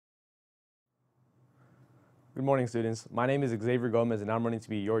Good morning, students. My name is Xavier Gomez, and I'm running to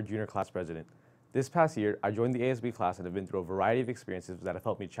be your junior class president. This past year, I joined the ASB class and have been through a variety of experiences that have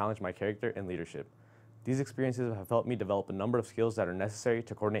helped me challenge my character and leadership. These experiences have helped me develop a number of skills that are necessary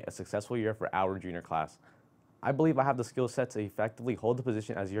to coordinate a successful year for our junior class. I believe I have the skill set to effectively hold the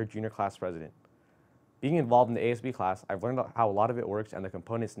position as your junior class president. Being involved in the ASB class, I've learned how a lot of it works and the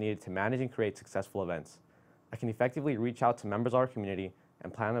components needed to manage and create successful events. I can effectively reach out to members of our community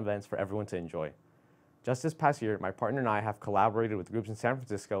and plan events for everyone to enjoy. Just this past year, my partner and I have collaborated with groups in San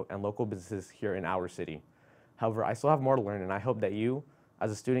Francisco and local businesses here in our city. However, I still have more to learn, and I hope that you,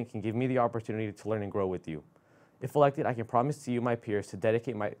 as a student, can give me the opportunity to learn and grow with you. If elected, I can promise to you, my peers, to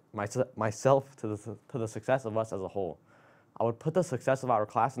dedicate myself to the success of us as a whole. I would put the success of our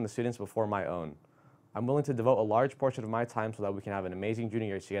class and the students before my own. I'm willing to devote a large portion of my time so that we can have an amazing junior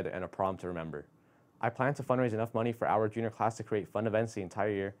year together and a prom to remember. I plan to fundraise enough money for our junior class to create fun events the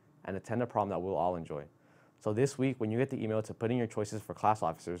entire year and attend a prom that we'll all enjoy. So this week, when you get the email to put in your choices for class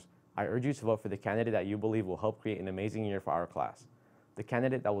officers, I urge you to vote for the candidate that you believe will help create an amazing year for our class, the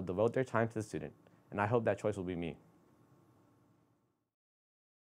candidate that will devote their time to the student, and I hope that choice will be me.